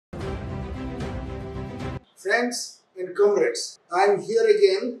Friends and comrades, I am here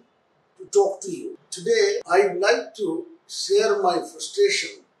again to talk to you. Today, I would like to share my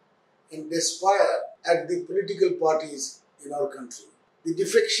frustration and despair at the political parties in our country. The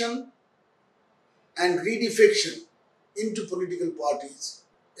defection and redefection into political parties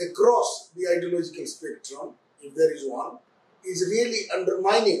across the ideological spectrum, if there is one, is really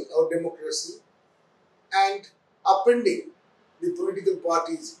undermining our democracy and upending the political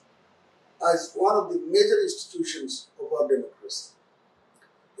parties as one of the major institutions of our democracy.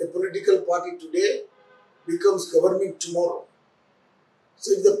 A political party today becomes government tomorrow.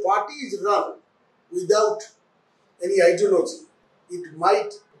 So if the party is run without any ideology, it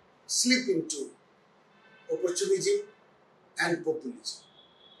might slip into opportunism and populism.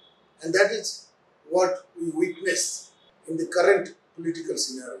 And that is what we witness in the current political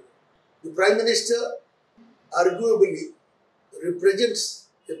scenario. The Prime Minister arguably represents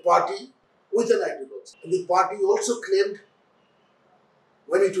a party with an ideology. And the party also claimed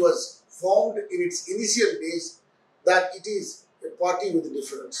when it was formed in its initial days that it is a party with a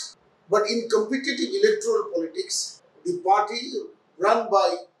difference. But in competitive electoral politics, the party run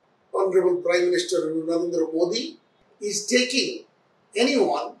by Honorable Prime Minister Narendra Modi is taking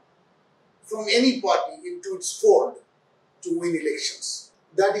anyone from any party into its fold to win elections.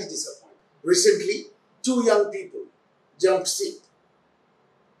 That is disappointing. Recently, two young people jumped ship.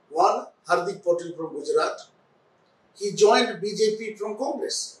 One, Hardik Patel from Gujarat. He joined BJP from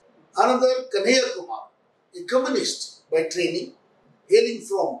Congress. Another, Kanhaiya Kumar, a communist by training, hailing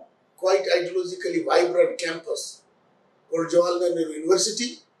from quite ideologically vibrant campus called Jawaharlal Nehru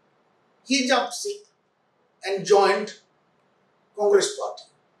University. He jumped ship and joined Congress party.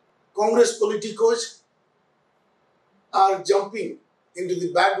 Congress politicos are jumping into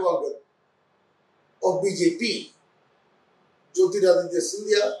the bandwagon of BJP. Jyotiraditya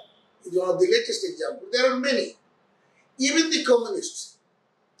Scindia is one of the latest examples. There are many. Even the communists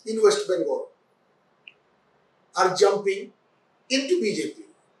in West Bengal are jumping into BJP,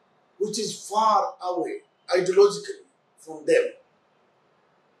 which is far away ideologically from them.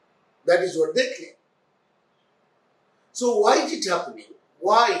 That is what they claim. So why is it happening?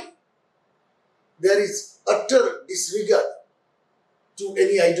 Why there is utter disregard to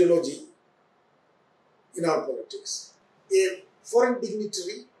any ideology in our politics? A foreign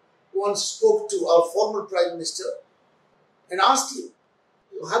dignitary once spoke to our former Prime Minister and asked him,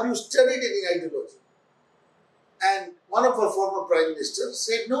 have you studied any ideology? And one of our former Prime Ministers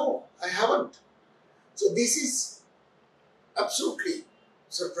said, no, I haven't. So this is absolutely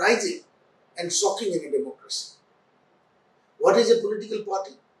surprising and shocking in a democracy. What is a political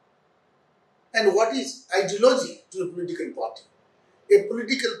party? And what is ideology to a political party? A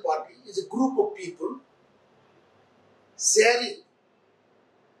political party is a group of people sharing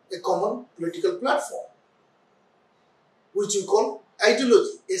a common political platform, which we call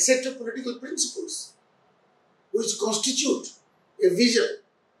ideology, a set of political principles which constitute a vision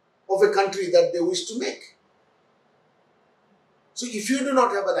of a country that they wish to make. So if you do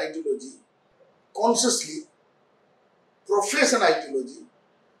not have an ideology, consciously profess an ideology,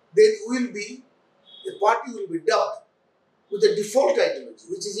 then a party will be dubbed with a default ideology,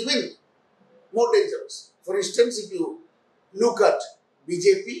 which is even more dangerous. For instance, if you look at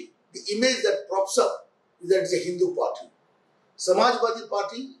BJP, the image that props up is that it's a Hindu party. Samajwadi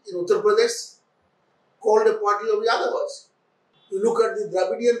Party in Uttar Pradesh called a party of Yadavas. You look at the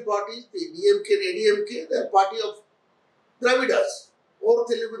Dravidian parties, the DMK and ADMK, they are party of Dravidas, or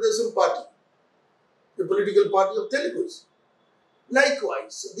Telugu Desam Party, the political party of Telugus.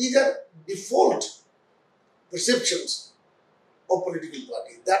 Likewise, these are default perceptions of political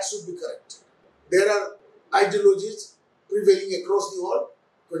party. That should be corrected. There are ideologies prevailing across the world: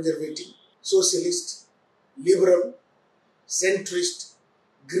 conservative, socialist, liberal, centrist,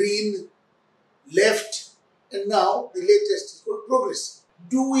 green, left, and now the latest is called progressive.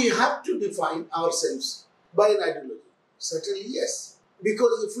 Do we have to define ourselves by an ideology? Certainly yes.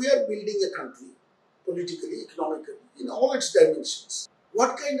 Because if we are building a country, politically, economically, in all its dimensions,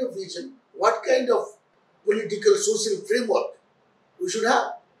 what kind of vision, what kind of political, social framework we should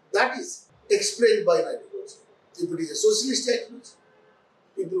have? That is explained by an ideology. If it is a socialist ideology,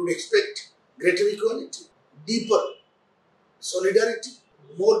 people would expect greater equality, deeper solidarity,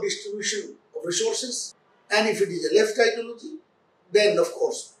 more distribution of resources. And if it is a left ideology, then of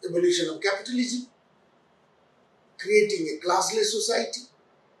course, abolition of capitalism, creating a classless society.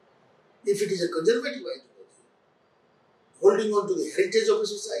 If it is a conservative ideology, holding on to the heritage of a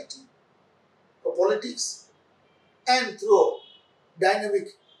society, of politics, and through dynamic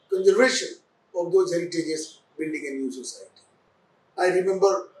conservation of those heritages, building a new society. I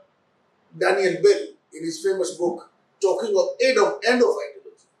remember Daniel Bell, in his famous book talking of end of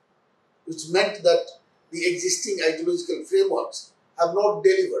ideology, which meant that the existing ideological frameworks have not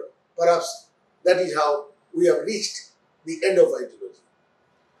delivered. Perhaps that is how we have reached the end of ideology.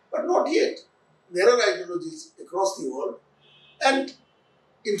 But not yet. There are ideologies across the world, and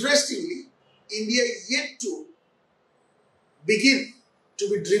interestingly, India is yet to begin to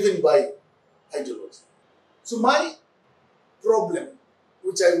be driven by ideology. So my problem,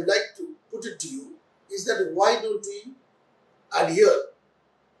 which I would like to put it to you, is that why don't we adhere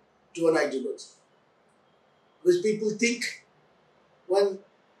to an ideology? Because people think when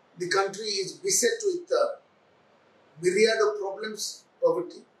the country is beset with a myriad of problems,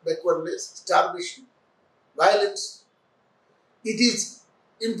 poverty, backwardness, starvation, violence, it is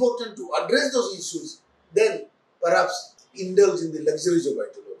important to address those issues, then perhaps indulge in the luxuries of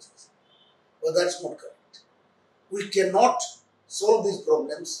ideologies. But that's not correct. We cannot solve these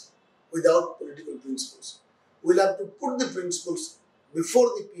problems without political principles. We'll have to put the principles before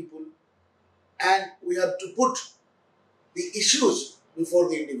the people, and we have to put the issues before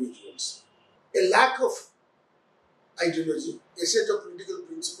the individuals. A lack of ideology, a set of political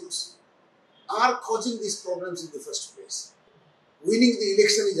principles are causing these problems in the first place. Winning the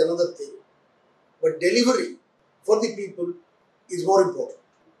election is another thing, but delivery for the people is more important.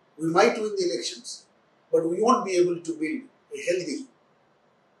 We might win the elections, but we won't be able to build a healthy,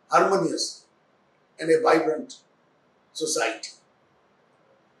 harmonious, and a vibrant society.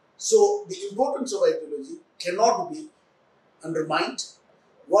 So the importance of ideology cannot be undermined.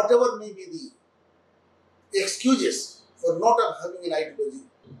 Whatever may be the excuses for not having an ideology,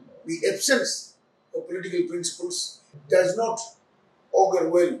 the absence of political principles does not augur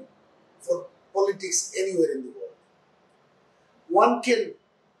well for politics anywhere in the world. One can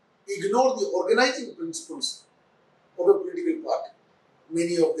ignore the organizing principles of a political party.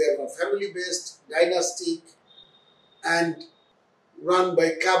 Many of them are family-based, dynastic, and run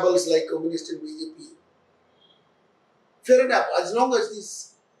by cabals like Communist and BJP. Fair enough, as long as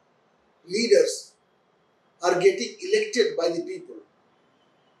these leaders are getting elected by the people,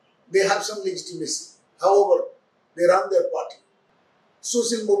 they have some legitimacy. However, they run their party.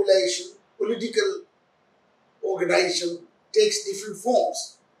 Social mobilization, political organization takes different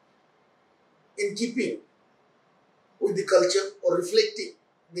forms in keeping with the culture or reflecting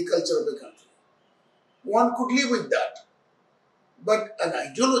the culture of the country. One could live with that. But an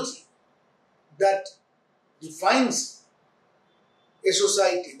ideology that defines a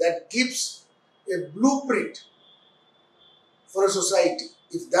society, that gives a blueprint for a society,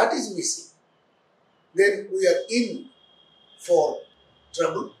 if that is missing, then we are in for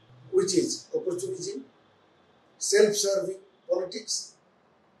trouble, which is opportunism, self-serving politics,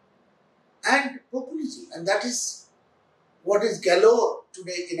 and populism. And that is what is galore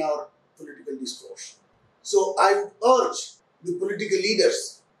today in our political discourse. So I would urge the political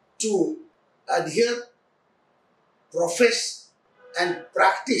leaders to adhere, profess, and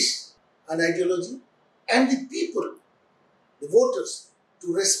practice an ideology, and the people, the voters,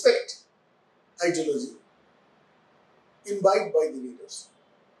 to respect ideology imbibed by the leaders.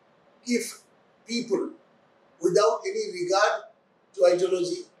 If people, without any regard to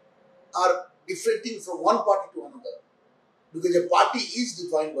ideology, are defecting from one party to another, because a party is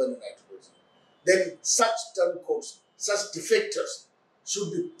defined by an ideology, then such turncoats, such defectors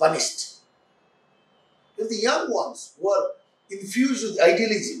should be punished. If the young ones who are infused with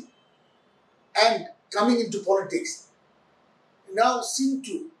idealism and coming into politics now seem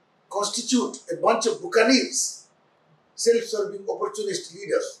to constitute a bunch of buccaneers, self-serving opportunist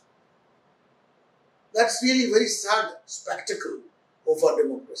leaders, that's really a very sad spectacle of our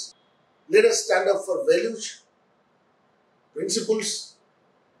democracy. Let us stand up for values, principles,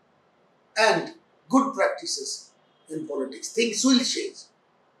 and good practices in politics. Things will change,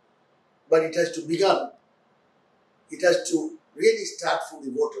 but it has to begin. It has to really start from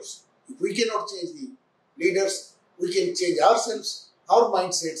the voters. If we cannot change the leaders, we can change ourselves, our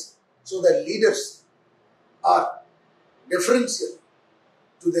mindsets, so that leaders are deferential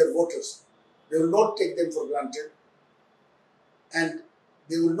to their voters. They will not take them for granted, and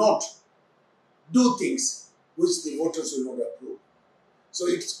they will not do things which the voters will not approve. So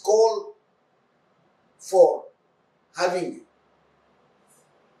it's call for having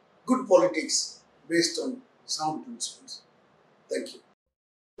good politics based on sound principles. Thank you.